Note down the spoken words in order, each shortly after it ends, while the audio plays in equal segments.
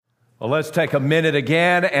Well, let's take a minute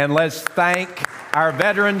again and let's thank our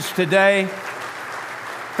veterans today.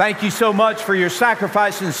 Thank you so much for your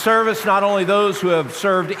sacrifice and service, not only those who have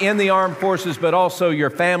served in the armed forces, but also your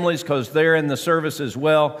families, because they're in the service as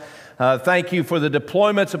well. Thank you for the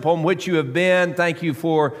deployments upon which you have been. Thank you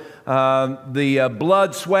for the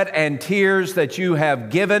blood, sweat, and tears that you have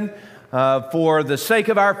given for the sake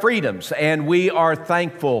of our freedoms. And we are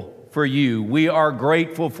thankful for you. We are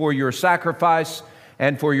grateful for your sacrifice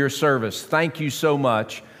and for your service. Thank you so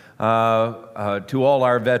much to all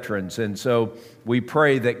our veterans. And so we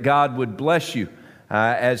pray that God would bless you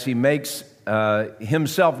as He makes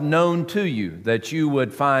Himself known to you, that you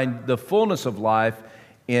would find the fullness of life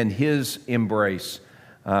in His embrace.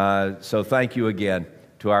 So thank you again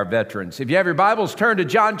to our veterans. If you have your Bibles, turn to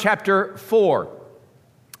John chapter 4.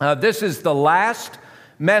 This is the last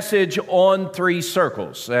message on three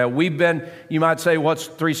circles. You might say, what's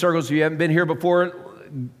three circles? If you haven't been here before,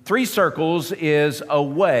 three circles is a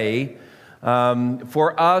way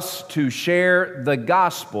for us to share the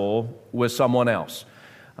gospel with someone else.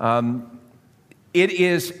 It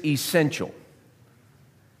is essential.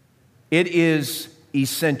 It is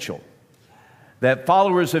essential that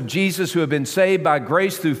followers of Jesus who have been saved by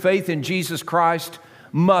grace through faith in Jesus Christ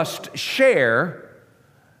must share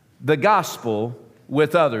the gospel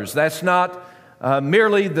with others. That's not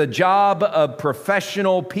merely the job of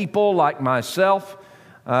professional people like myself.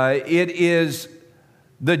 It is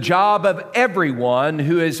the job of everyone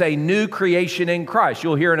who is a new creation in Christ.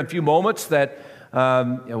 You'll hear in a few moments that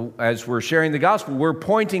as we're sharing the gospel, we're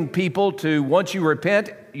pointing people to, once you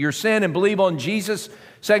repent your sin and believe on Jesus,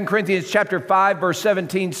 2 Corinthians chapter 5, verse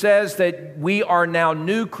 17 says that we are now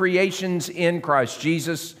new creations in Christ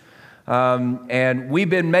Jesus. And we've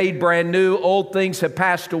been made brand new. Old things have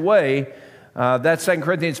passed away. That's 2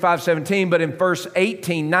 Corinthians 5:17. But in verse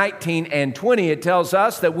 18, 19, and 20, it tells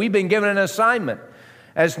us that we've been given an assignment.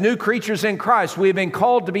 As new creatures in Christ, we've been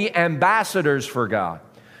called to be ambassadors for God,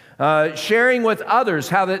 sharing with others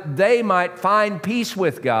how that they might find peace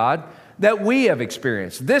with God that we have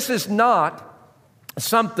experienced. This is not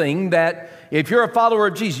something that, if you're a follower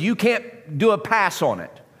of Jesus, you can't do a pass on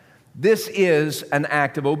it. This is an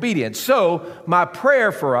act of obedience. So my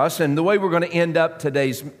prayer for us, and the way we're going to end up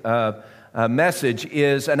today's message,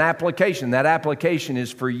 is an application. That application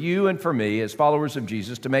is for you and for me as followers of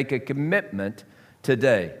Jesus to make a commitment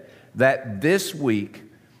today that this week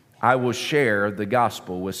I will share the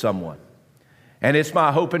gospel with someone. And it's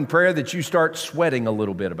my hope and prayer that you start sweating a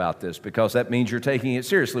little bit about this, because that means you're taking it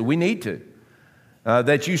seriously. We need to.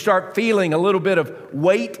 That you start feeling a little bit of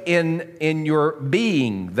weight in your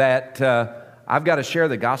being that I've got to share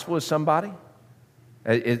the gospel with somebody.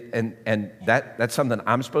 And that's something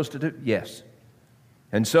I'm supposed to do? Yes.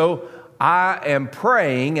 And so I am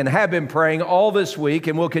praying and have been praying all this week,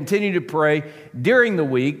 and will continue to pray during the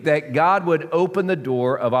week, that God would open the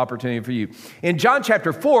door of opportunity for you. In John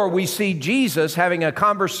chapter 4, we see Jesus having a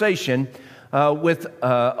conversation with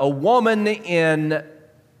a woman in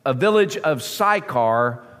a village of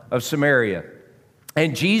Sychar of Samaria.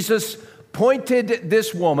 And Jesus pointed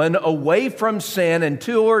this woman away from sin and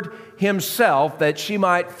toward Himself, that she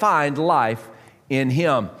might find life in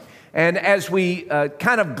Him. And as we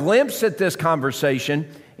kind of glimpse at this conversation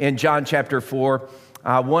in John chapter 4,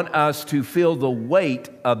 I want us to feel the weight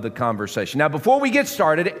of the conversation. Now, before we get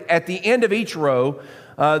started, at the end of each row,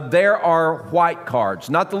 there are white cards,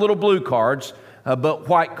 not the little blue cards, but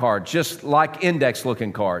white cards, just like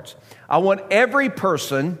index-looking cards. I want every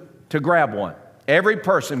person to grab one. Every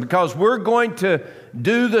person, because we're going to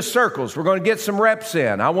do the circles. We're going to get some reps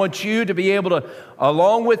in. I want you to be able to,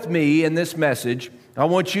 along with me in this message, I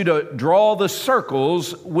want you to draw the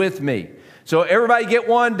circles with me. So everybody get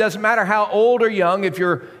one. Doesn't matter how old or young. If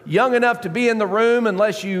you're young enough to be in the room,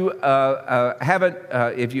 unless you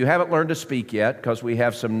if you haven't learned to speak yet, because we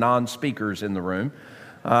have some non-speakers in the room.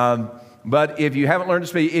 But if you haven't learned to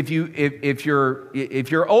speak, if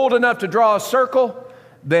you're old enough to draw a circle,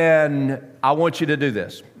 then I want you to do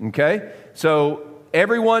this, okay? So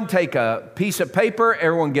everyone take a piece of paper.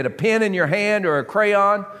 Everyone get a pen in your hand or a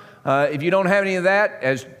crayon. If you don't have any of that,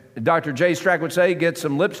 as Dr. Jay Strack would say, get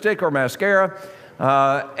some lipstick or mascara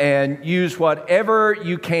and use whatever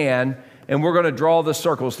you can, and we're going to draw the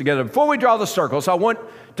circles together. Before we draw the circles, I want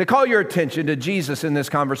to call your attention to Jesus in this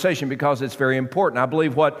conversation, because it's very important. I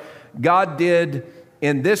believe what God did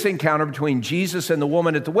in this encounter between Jesus and the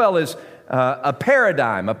woman at the well is a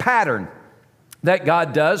paradigm, a pattern that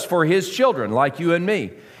God does for His children like you and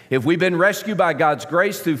me. If we've been rescued by God's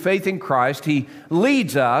grace through faith in Christ, He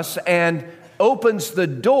leads us and opens the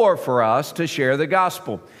door for us to share the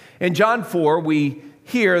gospel. In John 4, we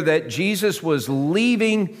hear that Jesus was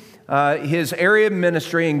leaving his area of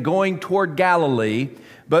ministry and going toward Galilee.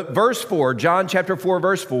 But verse 4, John chapter 4,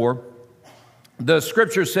 verse 4, the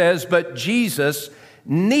scripture says, but Jesus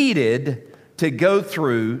needed to go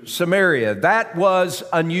through Samaria. That was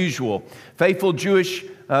unusual. Faithful Jewish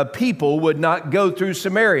people would not go through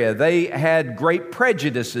Samaria. They had great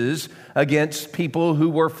prejudices against people who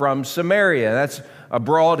were from Samaria. That's a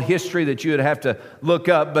broad history that you would have to look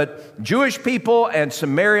up. But Jewish people and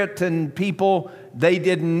Samaritan people, they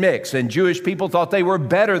didn't mix. And Jewish people thought they were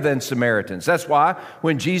better than Samaritans. That's why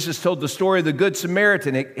when Jesus told the story of the Good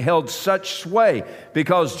Samaritan, it held such sway,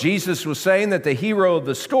 because Jesus was saying that the hero of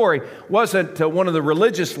the story wasn't one of the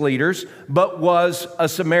religious leaders, but was a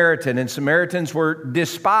Samaritan. And Samaritans were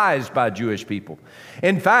despised by Jewish people.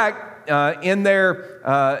 In fact, if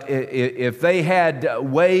they had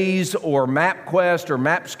Waze or MapQuest or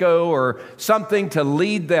Mapsco or something to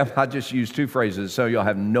lead them, I just used two phrases, so y'all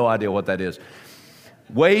have no idea what that is.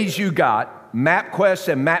 Waze you got,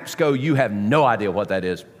 MapQuest and Mapsco, you have no idea what that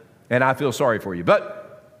is, and I feel sorry for you.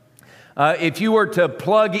 But if you were to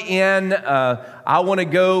plug in, I want to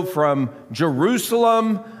go from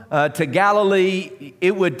Jerusalem to Galilee,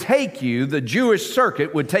 it would take you, the Jewish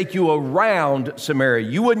circuit would take you around Samaria.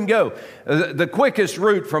 You wouldn't go. The quickest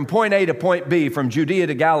route from point A to point B, from Judea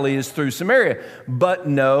to Galilee, is through Samaria. But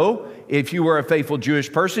no, if you were a faithful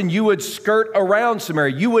Jewish person, you would skirt around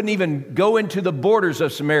Samaria. You wouldn't even go into the borders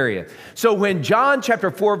of Samaria. So when John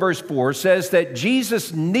chapter 4, verse 4 says that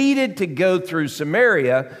Jesus needed to go through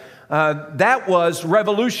Samaria, that was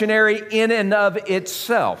revolutionary in and of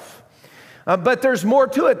itself. But there's more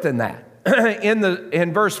to it than that.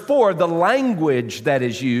 In verse 4, the language that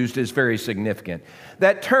is used is very significant.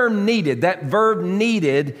 That term needed, that verb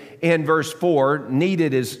needed in verse 4,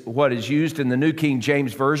 needed is what is used in the New King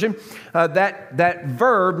James Version. That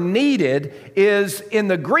verb needed is in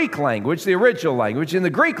the Greek language, the original language. In the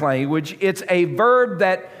Greek language, it's a verb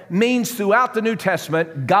that means throughout the New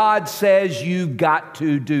Testament, God says you've got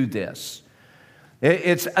to do this.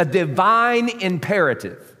 It's a divine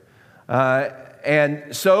imperative.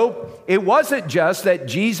 And so it wasn't just that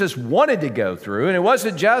Jesus wanted to go through, and it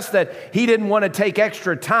wasn't just that he didn't want to take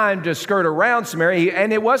extra time to skirt around Samaria,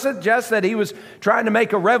 and it wasn't just that he was trying to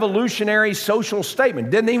make a revolutionary social statement.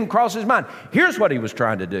 Didn't even cross his mind. Here's what he was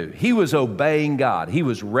trying to do. He was obeying God. He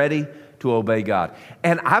was ready to obey God.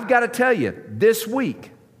 And I've got to tell you, this week,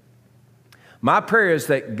 my prayer is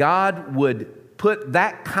that God would put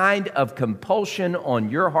that kind of compulsion on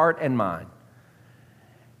your heart and mind,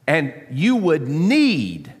 and you would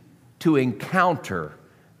need to encounter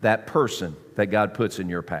that person that God puts in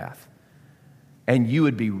your path. And you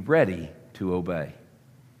would be ready to obey.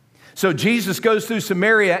 So Jesus goes through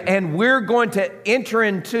Samaria, and we're going to enter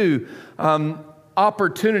into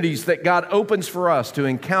opportunities that God opens for us to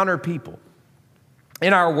encounter people.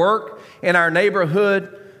 In our work, in our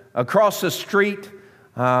neighborhood, across the street,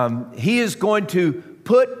 He is going to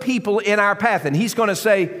put people in our path. And He's going to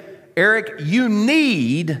say, Eric, you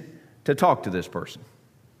need to talk to this person.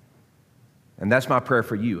 And that's my prayer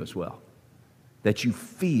for you as well, that you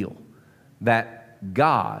feel that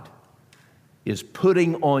God is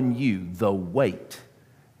putting on you the weight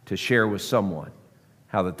to share with someone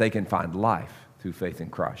how that they can find life through faith in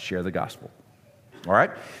Christ. Share the gospel. All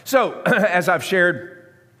right? So, as I've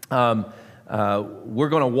shared, we're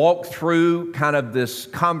going to walk through kind of this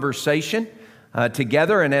conversation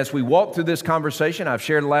together. And as we walk through this conversation, I've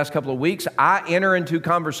shared the last couple of weeks, I enter into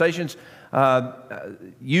conversations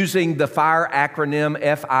using the FIRE acronym,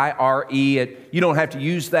 F-I-R-E. You don't have to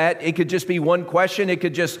use that. It could just be one question. It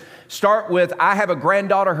could just start with, I have a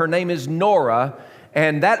granddaughter, her name is Nora,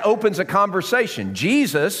 and that opens a conversation.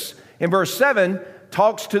 Jesus, in verse 7,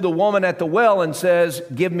 talks to the woman at the well and says,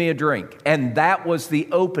 give me a drink. And that was the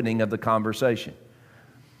opening of the conversation.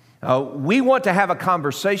 We want to have a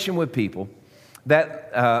conversation with people that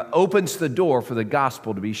opens the door for the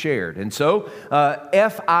gospel to be shared. And so,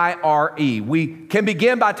 F-I-R-E. We can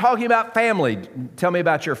begin by talking about family. Tell me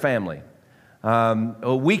about your family.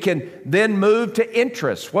 We can then move to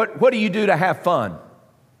interests. What do you do to have fun?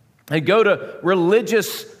 And go to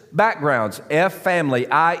religious backgrounds. F, family.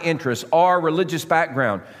 I, interests. R, religious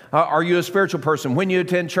background. Are you a spiritual person? When you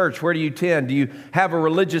attend church, where do you attend? Do you have a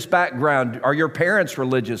religious background? Are your parents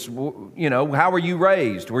religious? You know, how were you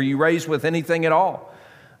raised? Were you raised with anything at all?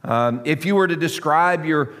 If you were to describe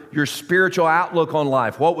your spiritual outlook on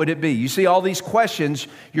life, what would it be? You see all these questions,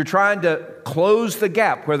 you're trying to close the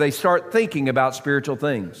gap where they start thinking about spiritual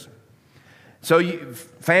things. So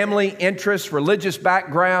family, interests, religious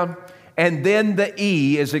background. And then the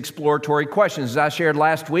E is exploratory questions. As I shared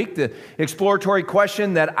last week, the exploratory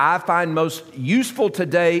question that I find most useful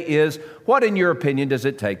today is, what, in your opinion, does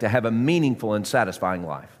it take to have a meaningful and satisfying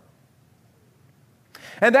life?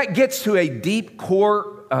 And that gets to a deep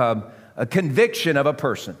core a conviction of a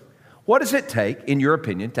person. What does it take, in your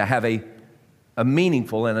opinion, to have a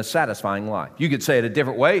meaningful and a satisfying life? You could say it a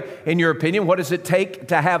different way. In your opinion, what does it take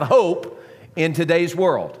to have hope in today's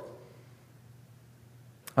world?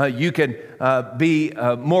 You can be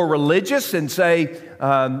more religious and say,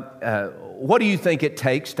 what do you think it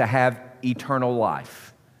takes to have eternal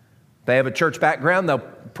life? If they have a church background, they'll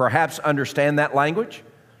perhaps understand that language.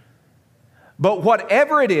 But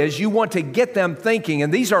whatever it is, you want to get them thinking,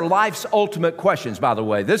 and these are life's ultimate questions, by the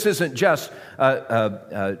way. This isn't just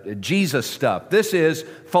Jesus stuff. This is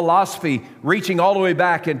philosophy reaching all the way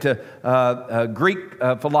back into Greek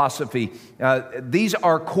philosophy. These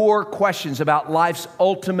are core questions about life's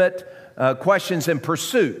ultimate questions and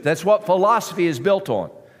pursuit. That's what philosophy is built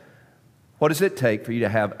on. What does it take for you to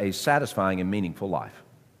have a satisfying and meaningful life?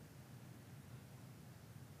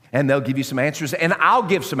 And they'll give you some answers, and I'll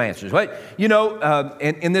give some answers. Right? You know,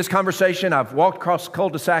 in this conversation, I've walked across the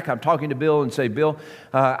cul-de-sac. I'm talking to Bill and say, Bill,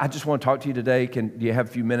 I just want to talk to you today. Do you have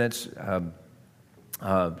a few minutes? How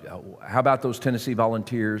about those Tennessee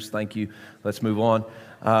Volunteers? Thank you. Let's move on.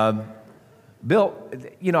 Bill,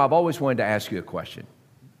 you know, I've always wanted to ask you a question.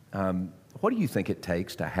 What do you think it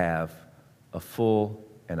takes to have a full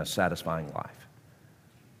and a satisfying life?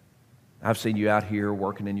 I've seen you out here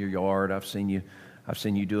working in your yard. I've seen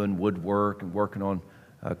you doing woodwork and working on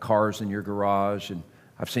cars in your garage, and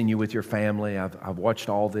I've seen you with your family. I've watched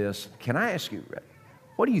all this. Can I ask you,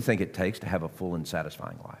 what do you think it takes to have a full and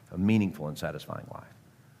satisfying life, a meaningful and satisfying life?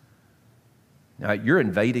 Now, you're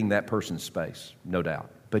invading that person's space, no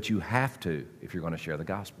doubt, but you have to if you're going to share the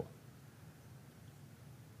gospel.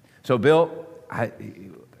 So, Bill,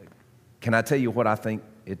 can I tell you what I think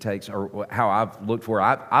it takes, or how I've looked for?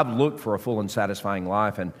 I've looked for a full and satisfying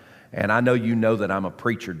life, and I know you know that I'm a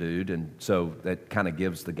preacher dude, and so that kind of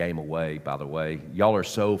gives the game away, by the way. Y'all are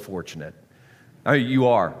so fortunate. I mean, you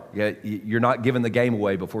are. You're not giving the game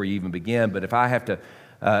away before you even begin, but if I have to,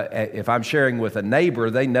 if I'm sharing with a neighbor,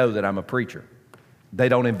 they know that I'm a preacher. They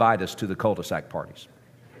don't invite us to the cul-de-sac parties.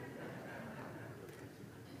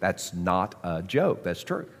 That's not a joke. That's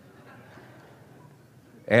true.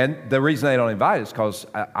 And the reason they don't invite us is because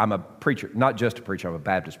I'm a preacher, not just a preacher, I'm a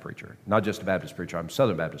Baptist preacher. Not just a Baptist preacher, I'm a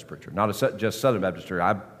Southern Baptist preacher. Not just Southern Baptist preacher,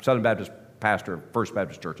 I'm Southern Baptist pastor of First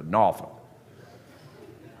Baptist Church in Norfolk.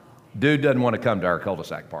 Dude doesn't want to come to our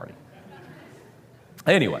cul-de-sac party.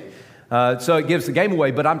 Anyway, so it gives the game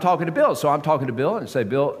away, but I'm talking to Bill. So I'm talking to Bill and say,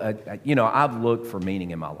 Bill, you know, I've looked for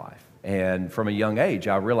meaning in my life. And from a young age,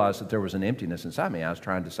 I realized that there was an emptiness inside me. I was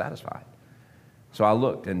trying to satisfy it. So I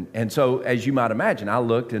looked, and so as you might imagine, I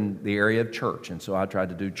looked in the area of church, and so I tried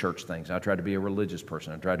to do church things. I tried to be a religious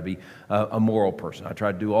person. I tried to be a moral person. I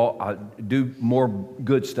tried to do more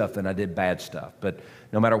good stuff than I did bad stuff. But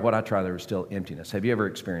no matter what I tried, there was still emptiness. Have you ever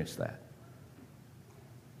experienced that?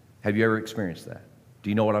 Have you ever experienced that? Do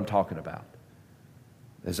you know what I'm talking about?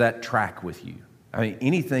 Does that track with you? I mean,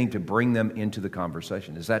 anything to bring them into the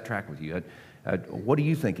conversation. Does that track with you? What do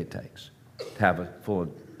you think it takes to have a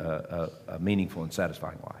full a meaningful and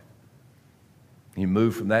satisfying life? You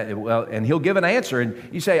move from that, well, and he'll give an answer,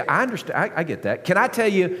 and you say, I understand, I get that. Can I tell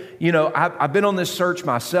you, you know, I've been on this search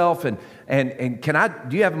myself, and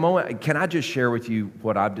do you have a moment, can I just share with you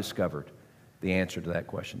what I've discovered? The answer to that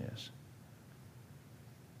question is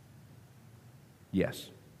yes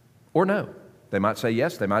or no. They might say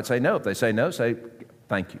yes, they might say no. If they say no, say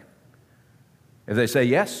thank you. If they say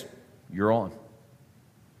yes, you're on.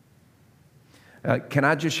 Can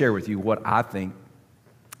I just share with you what I think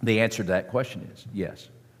the answer to that question is? Yes.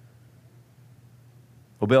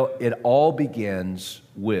 Well, Bill, it all begins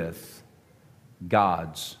with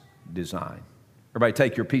God's design. Everybody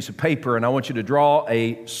take your piece of paper, and I want you to draw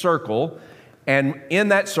a circle. And in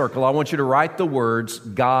that circle, I want you to write the words,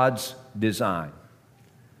 God's design.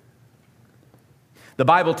 The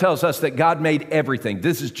Bible tells us that God made everything.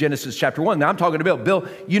 This is Genesis chapter 1. Now, I'm talking to Bill. Bill,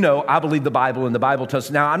 you know, I believe the Bible, and the Bible tells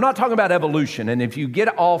us. Now, I'm not talking about evolution, and if you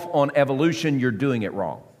get off on evolution, you're doing it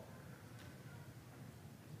wrong.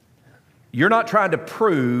 You're not trying to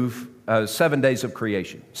prove 7 days of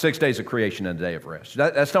creation, 6 days of creation and a day of rest.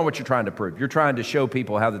 That's not what you're trying to prove. You're trying to show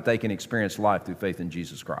people how that they can experience life through faith in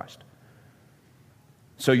Jesus Christ.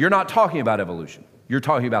 So you're not talking about evolution. You're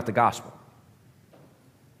talking about the gospel.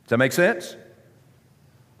 Does that make sense?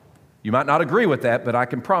 You might not agree with that, but I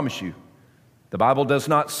can promise you, the Bible does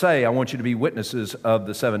not say, I want you to be witnesses of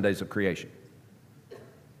the 7 days of creation.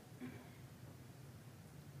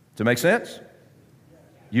 Does it make sense?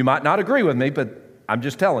 You might not agree with me, but I'm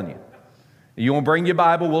just telling you. You want to bring your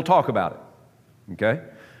Bible, we'll talk about it. Okay?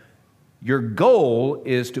 Your goal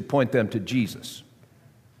is to point them to Jesus.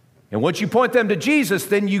 And once you point them to Jesus,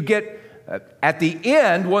 then you get, at the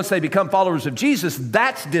end, once they become followers of Jesus,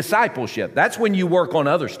 that's discipleship. That's when you work on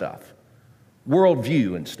other stuff,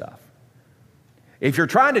 worldview and stuff. If you're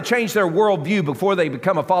trying to change their worldview before they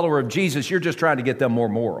become a follower of Jesus, you're just trying to get them more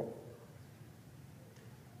moral.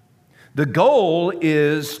 The goal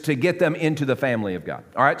is to get them into the family of God.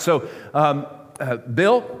 All right, so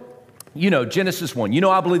Bill, you know Genesis 1. You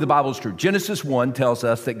know I believe the Bible is true. Genesis 1 tells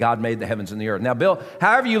us that God made the heavens and the earth. Now, Bill,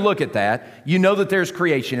 however you look at that, you know that there's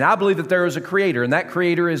creation. And I believe that there is a creator, and that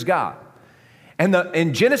creator is God. And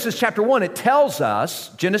in Genesis chapter 1, it tells us,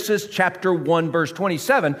 Genesis chapter 1, verse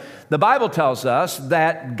 27, the Bible tells us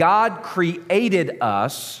that God created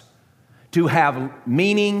us to have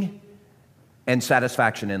meaning and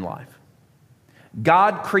satisfaction in life.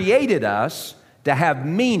 God created us to have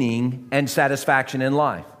meaning and satisfaction in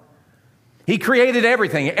life. He created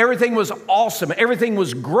everything. Everything was awesome. Everything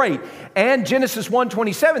was great. And Genesis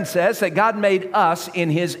 1:27 says that God made us in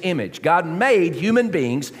His image. God made human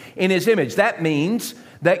beings in His image. That means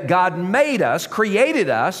that God made us, created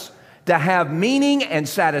us to have meaning and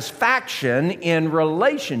satisfaction in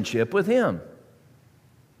relationship with Him.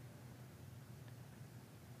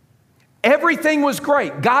 Everything was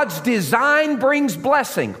great. God's design brings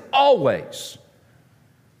blessing, always.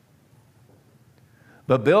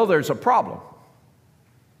 But Bill, there's a problem.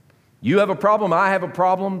 You have a problem, I have a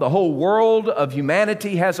problem. The whole world of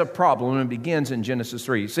humanity has a problem, and it begins in Genesis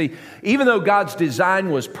 3. See, even though God's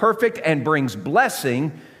design was perfect and brings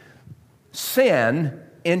blessing, sin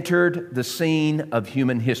entered the scene of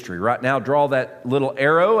human history. Right now, draw that little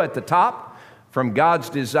arrow at the top from God's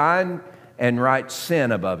design and write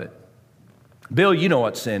sin above it. Bill, you know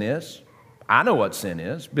what sin is. I know what sin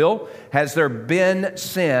is. Bill, has there been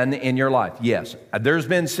sin in your life? Yes, there's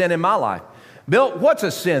been sin in my life. Bill, what's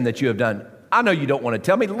a sin that you have done? I know you don't want to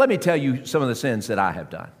tell me. Let me tell you some of the sins that I have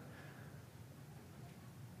done.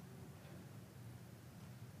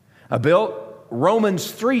 Bill,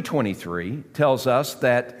 Romans 3:23 tells us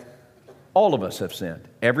that all of us have sinned.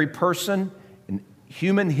 Every person in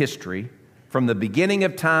human history from the beginning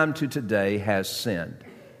of time to today has sinned.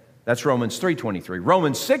 That's Romans 3:23.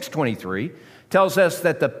 Romans 6:23 tells us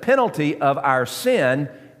that the penalty of our sin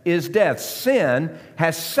is death. Sin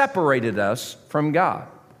has separated us from God.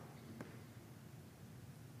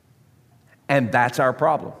 And that's our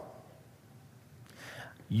problem.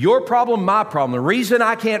 Your problem, my problem. The reason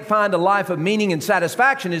I can't find a life of meaning and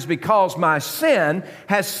satisfaction is because my sin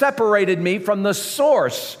has separated me from the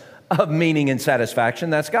source of meaning and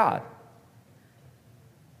satisfaction. That's God.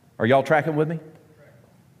 Are y'all tracking with me?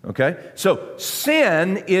 Okay, so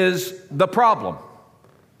sin is the problem.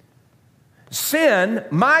 Sin,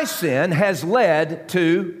 my sin, has led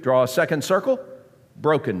to, draw a second circle,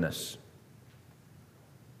 brokenness.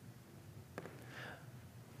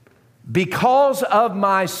 Because of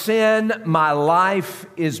my sin, my life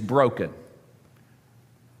is broken.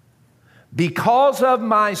 Because of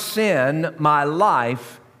my sin, my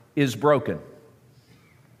life is broken.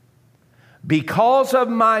 Because of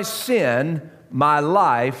my sin, my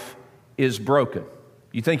life is broken.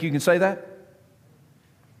 You think you can say that?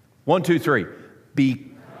 1, 2, 3.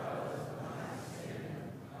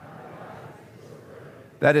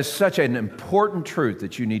 That is such an important truth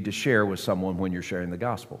that you need to share with someone when you're sharing the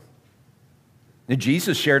gospel. And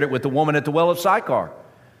Jesus shared it with the woman at the well of Sychar.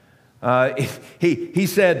 He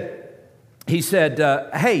said,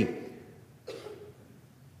 hey,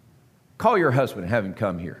 call your husband and have him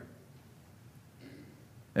come here.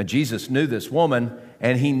 And Jesus knew this woman,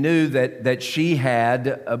 and He knew that she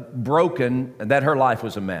had broken, that her life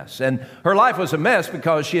was a mess. And her life was a mess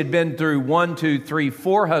because she had been through 1, 2, 3,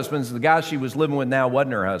 4 husbands. The guy she was living with now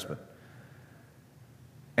wasn't her husband.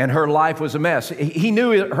 And her life was a mess. He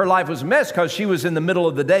knew her life was a mess because she was in the middle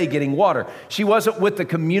of the day getting water. She wasn't with the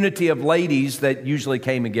community of ladies that usually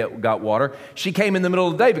came and got water. She came in the middle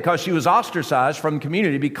of the day because she was ostracized from the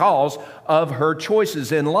community because of her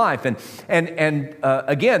choices in life. And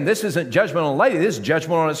again, this isn't judgment on a lady. This is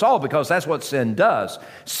judgment on us all because that's what sin does.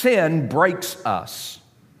 Sin breaks us.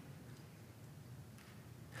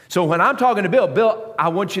 So when I'm talking to Bill, I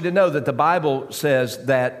want you to know that the Bible says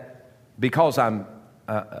that because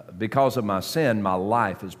of my sin, my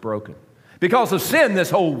life is broken. Because of sin, this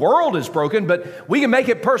whole world is broken, but we can make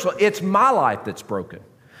it personal. It's my life that's broken.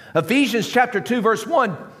 Ephesians chapter 2, verse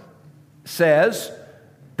 1 says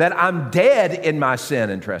that I'm dead in my sin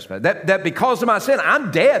and trespass. That because of my sin,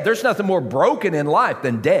 I'm dead. There's nothing more broken in life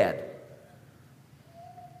than dead.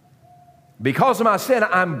 Because of my sin,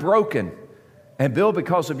 I'm broken. And Bill,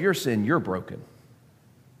 because of your sin, you're broken.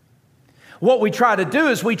 What we try to do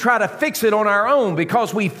is we try to fix it on our own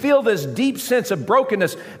because we feel this deep sense of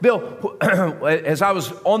brokenness. Bill, as I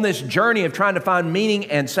was on this journey of trying to find meaning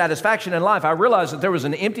and satisfaction in life, I realized that there was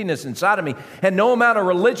an emptiness inside of me, and no amount of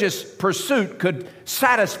religious pursuit could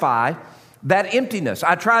satisfy that emptiness.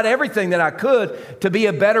 I tried everything that I could to be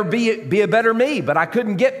a better me, but I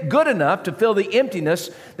couldn't get good enough to fill the emptiness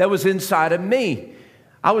that was inside of me.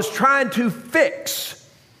 I was trying to fix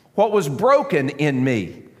what was broken in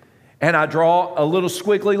me. And I draw a little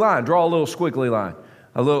squiggly line,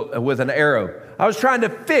 with an arrow. I was trying to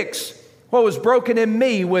fix what was broken in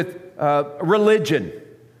me with religion.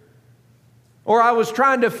 Or I was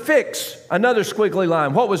trying to fix another squiggly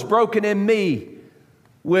line, what was broken in me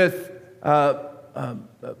with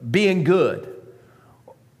being good.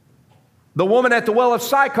 The woman at the well of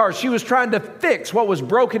Sychar, she was trying to fix what was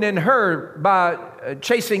broken in her by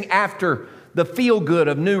chasing after the feel-good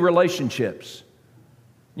of new relationships.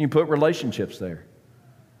 You put relationships there.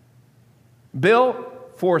 Bill,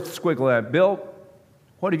 fourth squiggly line. Bill,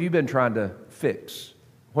 what have you been trying to fix?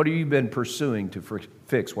 What have you been pursuing to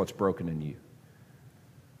fix what's broken in you?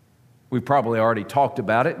 We've probably already talked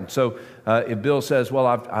about it. And so if Bill says, well,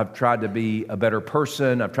 I've tried to be a better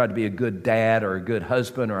person, I've tried to be a good dad or a good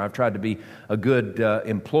husband, or I've tried to be a good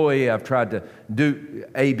employee, I've tried to do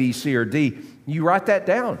A, B, C, or D, you write that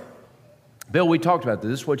down. Bill, we talked about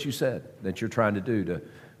this. This is what you said that you're trying to do to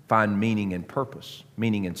find meaning and purpose,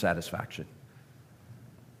 meaning and satisfaction.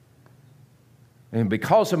 And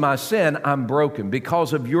because of my sin, I'm broken.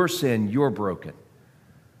 Because of your sin, you're broken.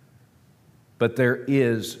 But there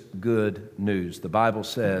is good news. The Bible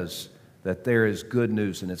says that there is good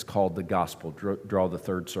news, and it's called the gospel. Draw the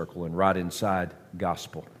third circle and right inside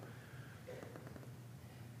gospel.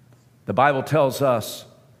 The Bible tells us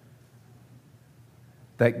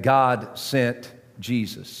that God sent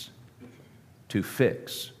Jesus to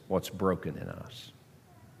fix what's broken in us.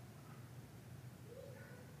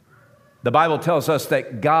 The Bible tells us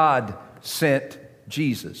that God sent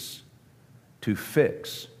Jesus to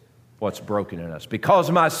fix what's broken in us. Because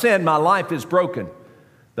of my sin, my life is broken.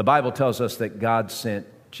 The Bible tells us that God sent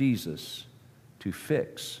Jesus to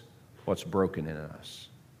fix what's broken in us.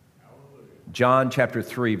 John chapter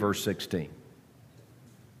 3, verse 16.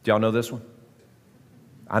 Do y'all know this one?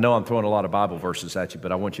 I know I'm throwing a lot of Bible verses at you,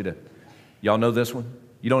 but I want you to, y'all know this one?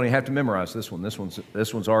 You don't even have to memorize this one. This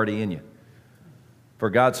one's already in you. For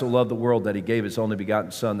God so loved the world that he gave his only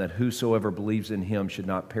begotten Son, that whosoever believes in him should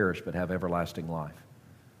not perish but have everlasting life.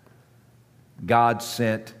 God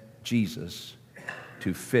sent Jesus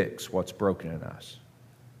to fix what's broken in us.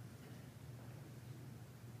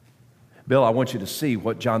 Bill, I want you to see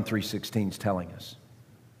what John 3:16 is telling us.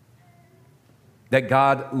 That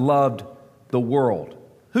God loved the world.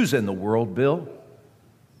 Who's in the world, Bill?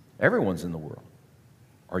 Everyone's in the world.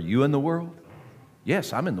 Are you in the world?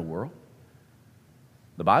 Yes, I'm in the world.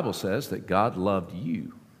 The Bible says that God loved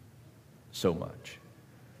you so much.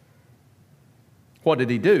 What did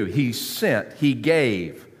he do? He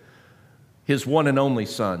gave his one and only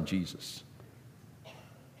Son, Jesus.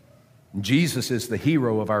 Jesus is the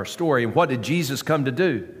hero of our story. And what did Jesus come to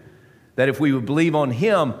do? That if we would believe on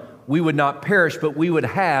him, we would not perish, but we would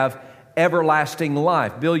have everlasting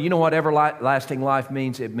life. Bill, you know what everlasting life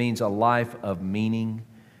means? It means a life of meaning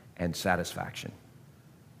and satisfaction.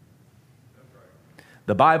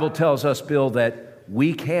 The Bible tells us, Bill, that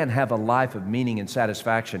we can have a life of meaning and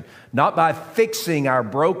satisfaction, not by fixing our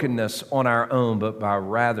brokenness on our own, but by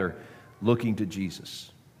rather looking to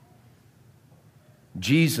Jesus.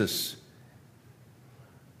 Jesus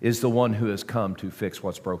is the one who has come to fix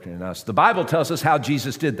what's broken in us. The Bible tells us how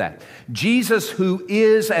Jesus did that. Jesus, who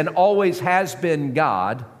is and always has been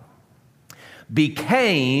God,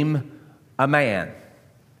 became a man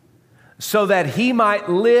so that he might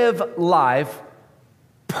live life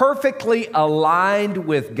perfectly aligned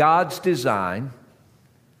with God's design,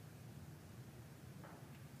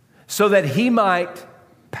 so that he might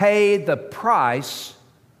pay the price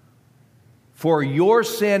for your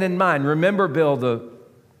sin and mine. Remember, Bill,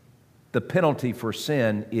 the penalty for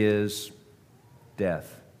sin is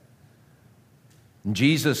death.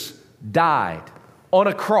 Jesus died on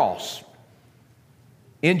a cross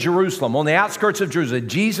in Jerusalem, on the outskirts of Jerusalem.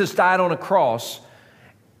 Jesus died on a cross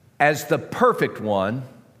as the perfect one,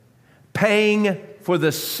 paying for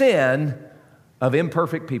the sin of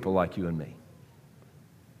imperfect people like you and me.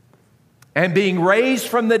 And being raised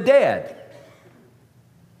from the dead.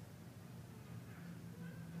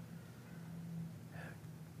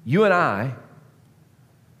 You and I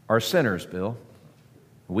are sinners, Bill.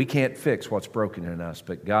 We can't fix what's broken in us,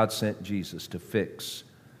 but God sent Jesus to fix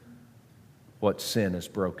what sin has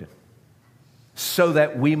broken so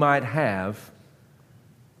that we might have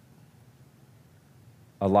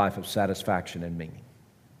a life of satisfaction and meaning,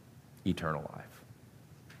 eternal life.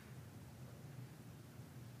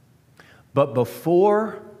 But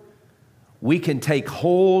before we can take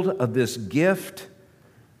hold of this gift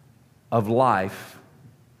of life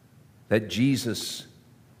that Jesus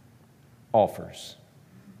offers,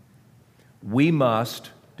 we must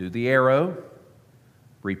do the arrow,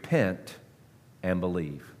 repent, and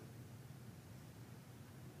believe.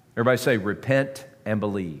 Everybody say, repent and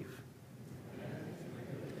believe.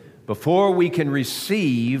 Before we can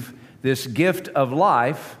receive this gift of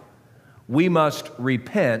life, we must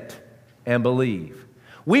repent and believe.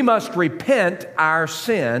 We must repent our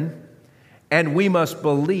sin, and we must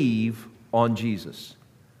believe on Jesus.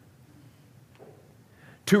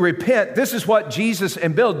 To repent, this is what Jesus,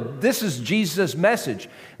 and Bill, this is Jesus' message.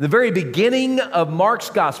 The very beginning of Mark's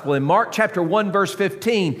gospel, in Mark chapter 1, verse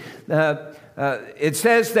 15, it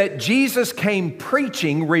says that Jesus came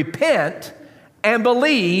preaching, repent and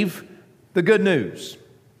believe the good news.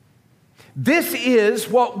 This is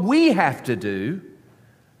what we have to do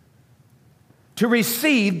to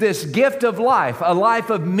receive this gift of life, a life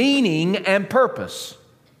of meaning and purpose.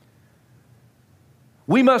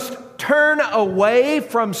 We must turn away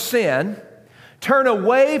from sin, turn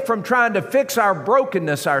away from trying to fix our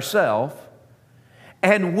brokenness ourselves,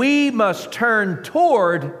 and we must turn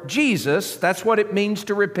toward Jesus. That's what it means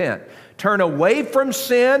to repent. Turn away from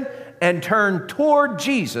sin and turn toward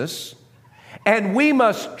Jesus, and we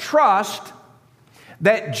must trust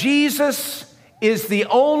that Jesus is the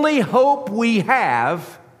only hope we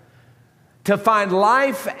have to find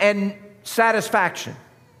life and satisfaction.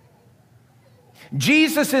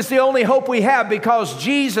 Jesus is the only hope we have because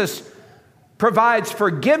Jesus provides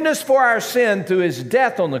forgiveness for our sin through His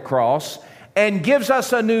death on the cross and gives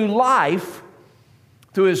us a new life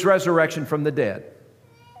through His resurrection from the dead.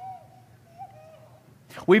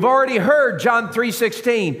 We've already heard John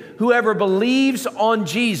 3:16, whoever believes on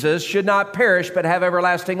Jesus should not perish but have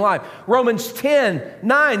everlasting life. Romans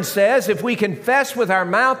 10:9 says, if we confess with our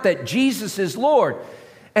mouth that Jesus is Lord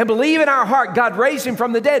and believe in our heart God raised Him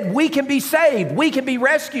from the dead, we can be saved, we can be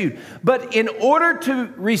rescued. But in order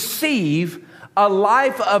to receive a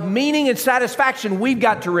life of meaning and satisfaction, we've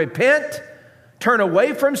got to repent, turn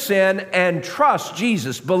away from sin, and trust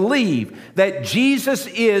Jesus. Believe that Jesus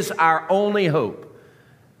is our only hope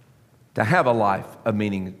to have a life of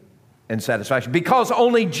meaning and satisfaction, because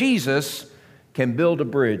only Jesus can build a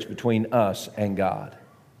bridge between us and God.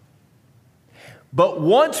 But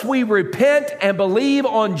once we repent and believe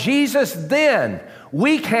on Jesus, then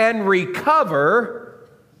we can recover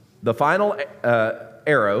the final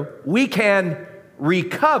arrow. We can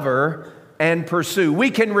recover and pursue.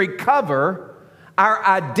 We can recover our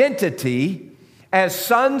identity as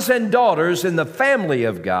sons and daughters in the family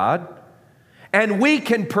of God, and we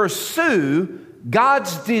can pursue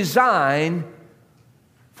God's design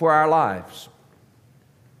for our lives.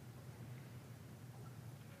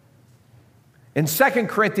 In 2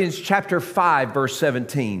 Corinthians chapter 5, verse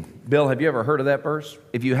 17, Bill, have you ever heard of that verse?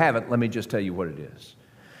 If you haven't, let me just tell you what it is.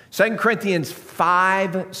 2 Corinthians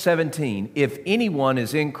 5:17, if anyone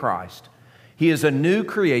is in Christ, he is a new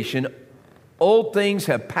creation. Old things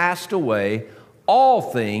have passed away. All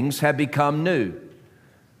things have become new.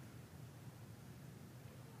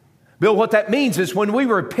 Bill, what that means is when we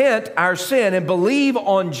repent our sin and believe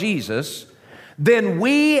on Jesus, then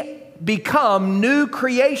we become new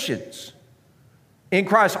creations. In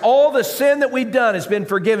Christ, all the sin that we've done has been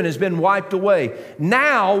forgiven, has been wiped away.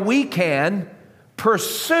 Now we can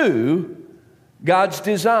pursue God's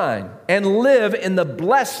design and live in the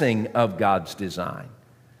blessing of God's design.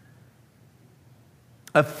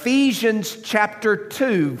 Ephesians chapter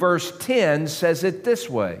 2, verse 10 says it this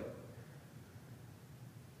way.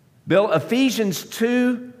 Bill, Ephesians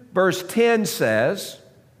 2, verse 10 says,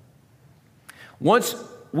 once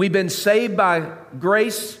we've been saved by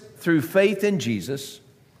grace through faith in Jesus,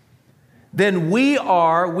 then we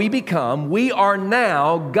are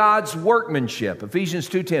now God's workmanship. Ephesians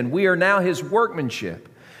 2:10, we are now His workmanship,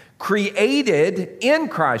 created in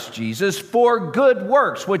Christ Jesus for good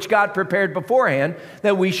works, which God prepared beforehand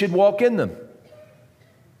that we should walk in them.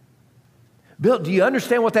 Bill, do you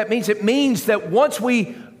understand what that means? It means that once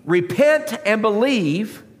we repent and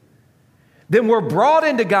believe, then we're brought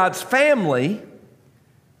into God's family.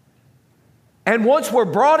 And once we're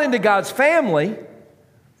brought into God's family,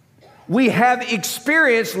 we have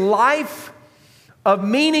experienced life of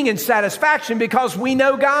meaning and satisfaction because we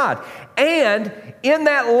know God. And in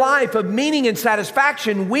that life of meaning and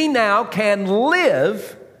satisfaction, we now can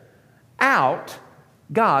live out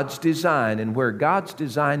God's design. And where God's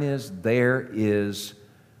design is, there is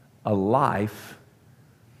a life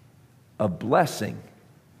of blessing,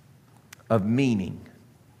 of meaning,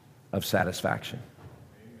 of satisfaction.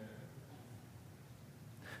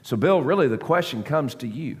 So, Bill, really the question comes to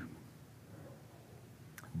you.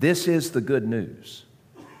 This is the good news.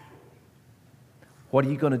 What are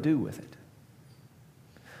you going to do with it?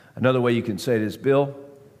 Another way you can say it is, Bill,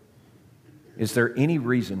 is there any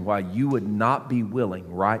reason why you would not be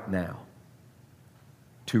willing right now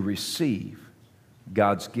to receive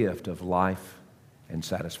God's gift of life and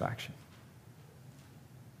satisfaction?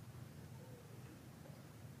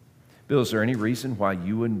 Bill, is there any reason why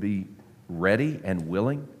you wouldn't be ready and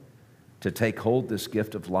willing to take hold this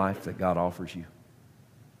gift of life that God offers you?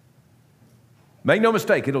 Make no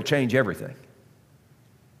mistake, it'll change everything.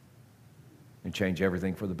 And change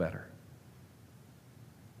everything for the better.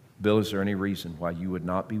 Bill, is there any reason why you would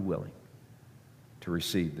not be willing to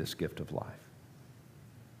receive this gift of life?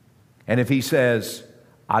 And if he says,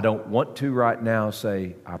 I don't want to right now,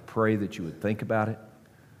 say, I pray that you would think about it.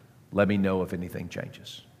 Let me know if anything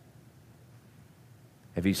changes.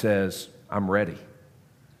 If he says, I'm ready,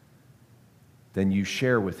 then you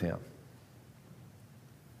share with him.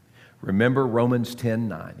 Remember Romans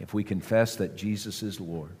 10:9. If we confess that Jesus is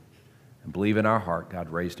Lord and believe in our heart God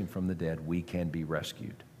raised him from the dead, we can be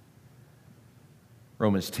rescued.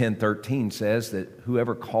 Romans 10:13 says that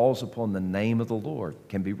whoever calls upon the name of the Lord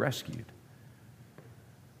can be rescued.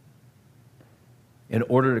 In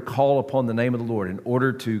order to call upon the name of the Lord, in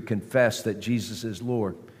order to confess that Jesus is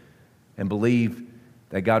Lord and believe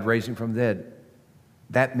that God raised him from the dead,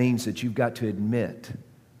 that means that you've got to admit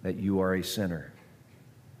that you are a sinner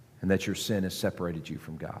and that your sin has separated you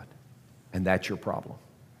from God. And that's your problem.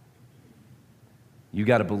 You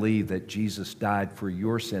got to believe that Jesus died for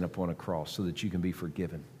your sin upon a cross so that you can be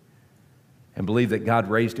forgiven. And believe that God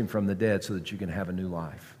raised him from the dead so that you can have a new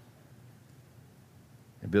life.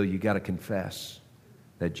 And Bill, you got to confess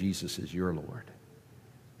that Jesus is your Lord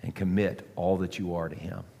and commit all that you are to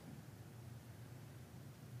him.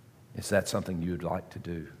 Is that something you'd like to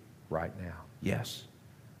do right now? Yes.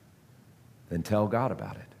 Then tell God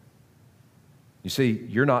about it. You see,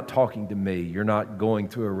 you're not talking to me. You're not going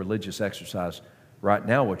through a religious exercise. Right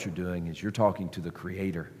now what you're doing is you're talking to the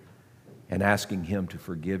Creator and asking him to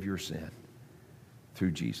forgive your sin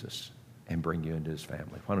through Jesus and bring you into his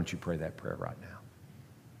family. Why don't you pray that prayer right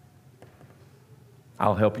now?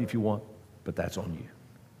 I'll help you if you want, but that's on you.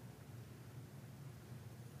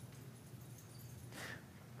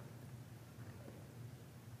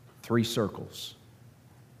 Three circles.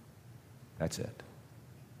 That's it.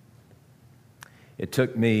 It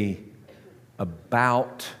took me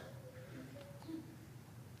about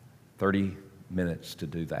 30 minutes to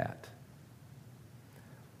do that.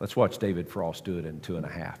 Let's watch David Frost do it in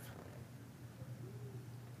 2.5.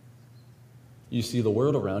 You see, the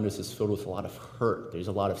world around us is filled with a lot of hurt. There's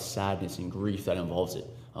a lot of sadness and grief that involves it.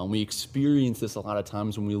 We experience this a lot of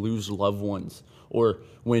times when we lose loved ones or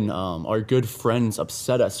when our good friends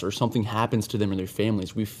upset us or something happens to them or their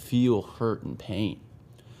families. We feel hurt and pain.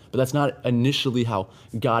 But that's not initially how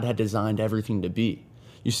God had designed everything to be.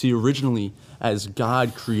 You see, originally, as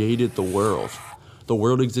God created the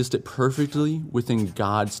world existed perfectly within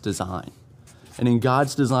God's design. And in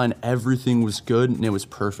God's design, everything was good and it was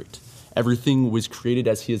perfect. Everything was created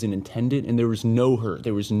as he has intended, and there was no hurt,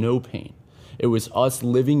 there was no pain. It was us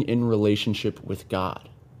living in relationship with God.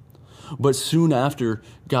 But soon after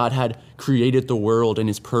God had created the world in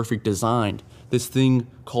his perfect design, this thing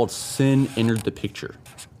called sin entered the picture.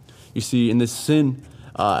 You see, and this sin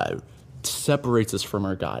separates us from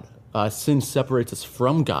our God. Sin separates us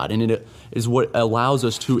from God, and it is what allows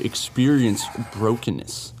us to experience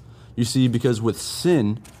brokenness. You see, because with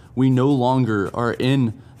sin, we no longer are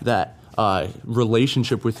in that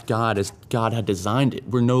relationship with God as God had designed it.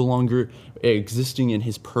 We're no longer existing in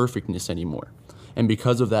his perfectness anymore. And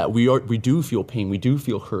because of that, we do feel pain, we do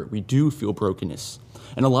feel hurt, we do feel brokenness.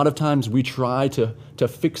 And a lot of times we try to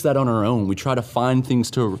fix that on our own. We try to find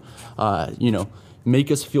things to,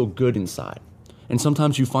 make us feel good inside. And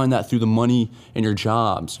sometimes you find that through the money in your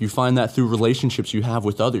jobs. You find that through relationships you have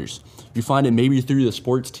with others. You find it maybe through the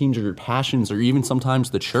sports teams or your passions or even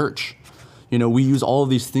sometimes the church. We use all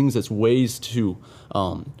of these things as ways to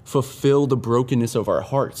fulfill the brokenness of our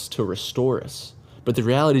hearts, to restore us. But the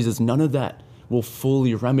reality is none of that will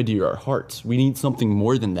fully remedy our hearts. We need something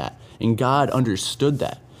more than that. And God understood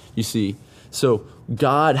that, you see. So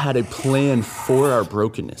God had a plan for our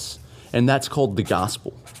brokenness. And that's called the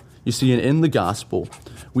gospel. You see, and in the gospel,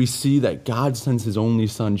 we see that God sends his only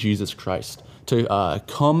son, Jesus Christ, to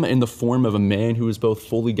come in the form of a man who is both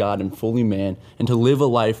fully God and fully man, and to live a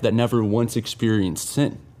life that never once experienced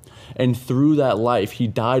sin. And through that life, he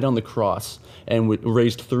died on the cross and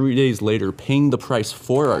raised 3 days later, paying the price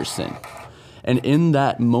for our sin. And in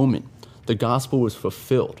that moment, the gospel was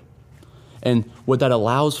fulfilled. And what that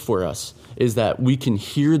allows for us is that we can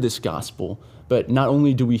hear this gospel, but not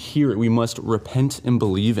only do we hear it, we must repent and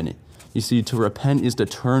believe in it. You see, to repent is to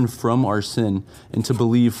turn from our sin and to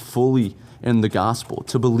believe fully in the gospel,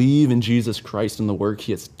 to believe in Jesus Christ and the work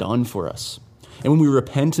he has done for us. And when we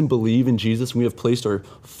repent and believe in Jesus, and we have placed our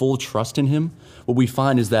full trust in him, what we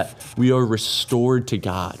find is that we are restored to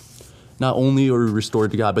God. Not only are we restored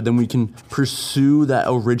to God, but then we can pursue that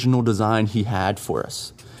original design he had for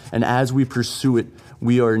us. And as we pursue it,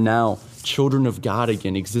 we are now children of God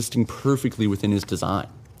again, existing perfectly within his design.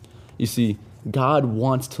 You see, God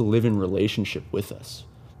wants to live in relationship with us,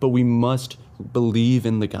 but we must believe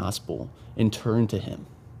in the gospel and turn to him.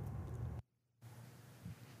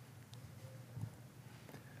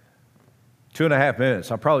 2.5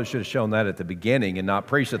 minutes. I probably should have shown that at the beginning and not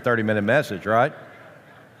preached a 30-minute message, right?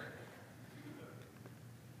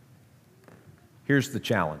 Here's the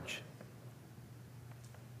challenge.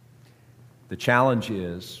 The challenge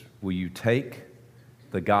is, will you take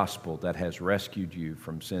the gospel that has rescued you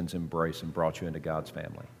from sin's embrace and brought you into God's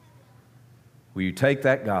family? Will you take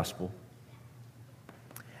that gospel,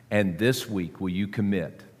 and this week will you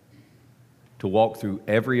commit to walk through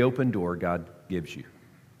every open door God gives you?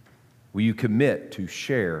 Will you commit to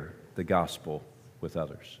share the gospel with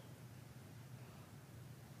others?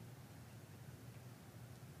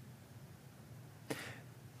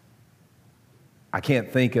 I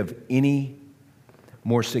can't think of any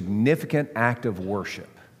more significant act of worship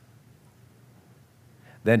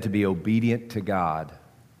than to be obedient to God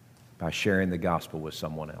by sharing the gospel with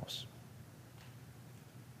someone else.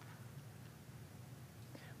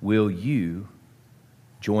 Will you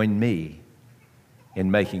join me in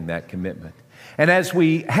making that commitment? And as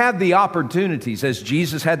we have the opportunities, as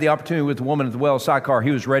Jesus had the opportunity with the woman at the well of Sychar,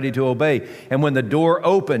 he was ready to obey. And when the door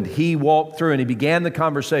opened, he walked through and he began the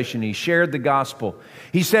conversation. He shared the gospel.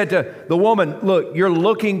 He said to the woman, look,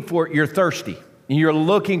 you're thirsty, and you're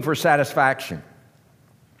looking for satisfaction.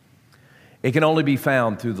 It can only be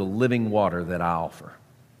found through the living water that I offer.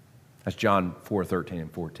 That's John 4:13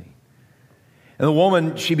 and 14. And the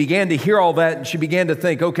woman, she began to hear all that, and she began to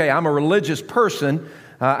think, okay, I'm a religious person.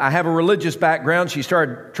 I have a religious background. She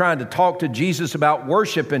started trying to talk to Jesus about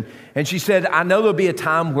worship, and she said, I know there'll be a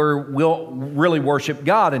time where we'll really worship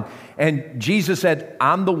God. And Jesus said,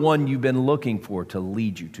 I'm the one you've been looking for to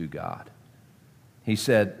lead you to God. He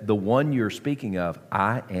said, the one you're speaking of,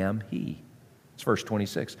 I am he. It's verse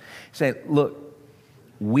 26. He's saying, look,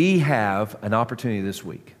 we have an opportunity this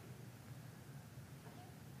week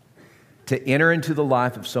to enter into the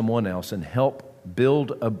life of someone else and help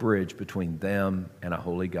build a bridge between them and a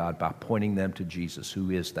holy God by pointing them to Jesus, who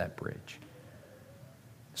is that bridge.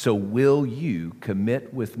 So will you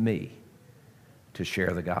commit with me to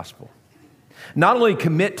share the gospel? Not only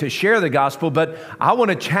commit to share the gospel, but I want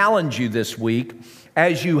to challenge you this week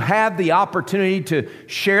as you have the opportunity to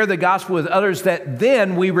share the gospel with others, that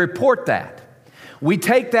then we report that. We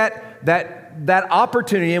take that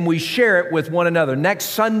opportunity and we share it with one another. Next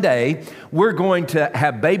Sunday, we're going to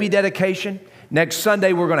have baby dedication. Next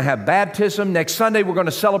Sunday, we're going to have baptism. Next Sunday, we're going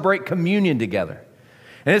to celebrate communion together.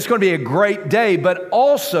 And it's going to be a great day, but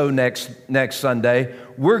also next Sunday,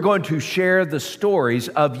 we're going to share the stories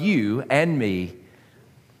of you and me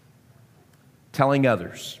telling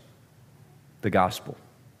others the gospel.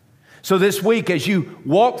 So this week, as you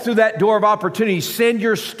walk through that door of opportunity, send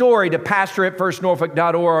your story to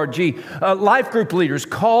pastor@firstnorfolk.org. Life group leaders,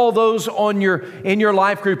 call those in your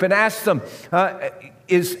life group and ask them,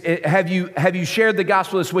 have you shared the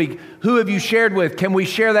gospel this week? Who have you shared with? Can we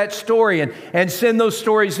share that story? And send those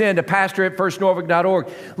stories in to pastor@firstnorfolk.org.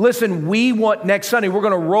 Listen, we want next Sunday, we're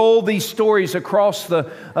going to roll these stories across the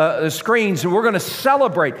screens, and we're going to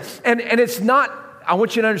celebrate. And it's not, I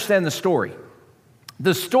want you to understand the story.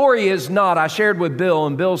 The story is not, I shared with Bill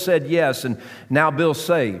and Bill said yes, and now Bill's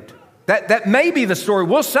saved. That may be the story.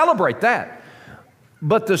 We'll celebrate that.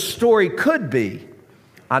 But the story could be,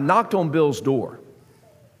 I knocked on Bill's door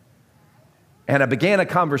and I began a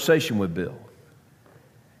conversation with Bill.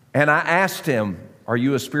 And I asked him, are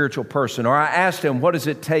you a spiritual person? Or I asked him, what does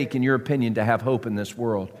it take, in your opinion, to have hope in this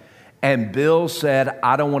world? And Bill said,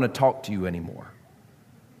 I don't want to talk to you anymore.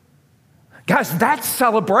 Guys, that's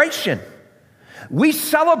celebration. We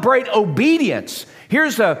celebrate obedience.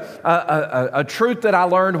 Here's a truth that I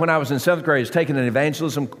learned when I was in 7th grade. I was taking an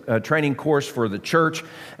evangelism training course for the church,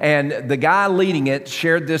 and the guy leading it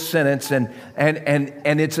shared this sentence, and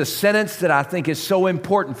it's a sentence that I think is so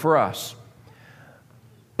important for us.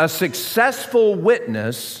 A successful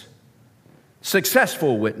witness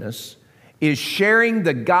is sharing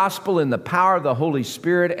the gospel in the power of the Holy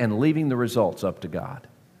Spirit and leaving the results up to God.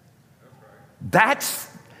 That's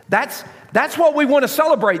what we want to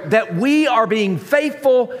celebrate, that we are being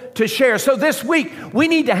faithful to share. So this week, we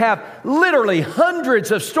need to have literally hundreds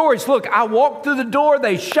of stories. Look, I walked through the door,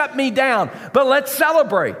 they shut me down, but let's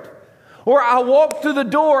celebrate. Or I walked through the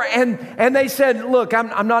door and they said, look,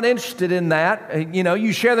 I'm not interested in that. You know,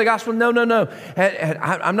 you share the gospel. No.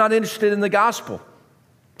 I'm not interested in the gospel.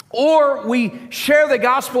 Or we share the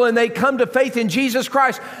gospel and they come to faith in Jesus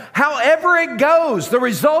Christ. However it goes, the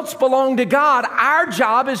results belong to God. Our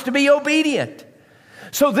job is to be obedient.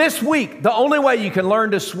 So this week, the only way you can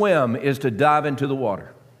learn to swim is to dive into the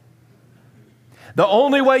water. The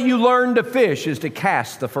only way you learn to fish is to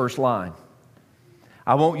cast the first line.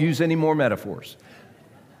 I won't use any more metaphors.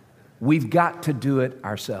 We've got to do it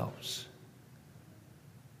ourselves.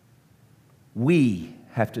 We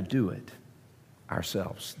have to do it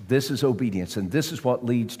ourselves. This is obedience, and this is what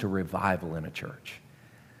leads to revival in a church.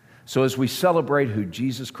 So as we celebrate who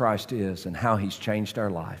Jesus Christ is and how He's changed our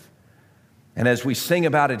life, and as we sing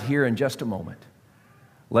about it here in just a moment,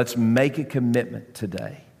 let's make a commitment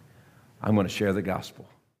today. I'm going to share the gospel.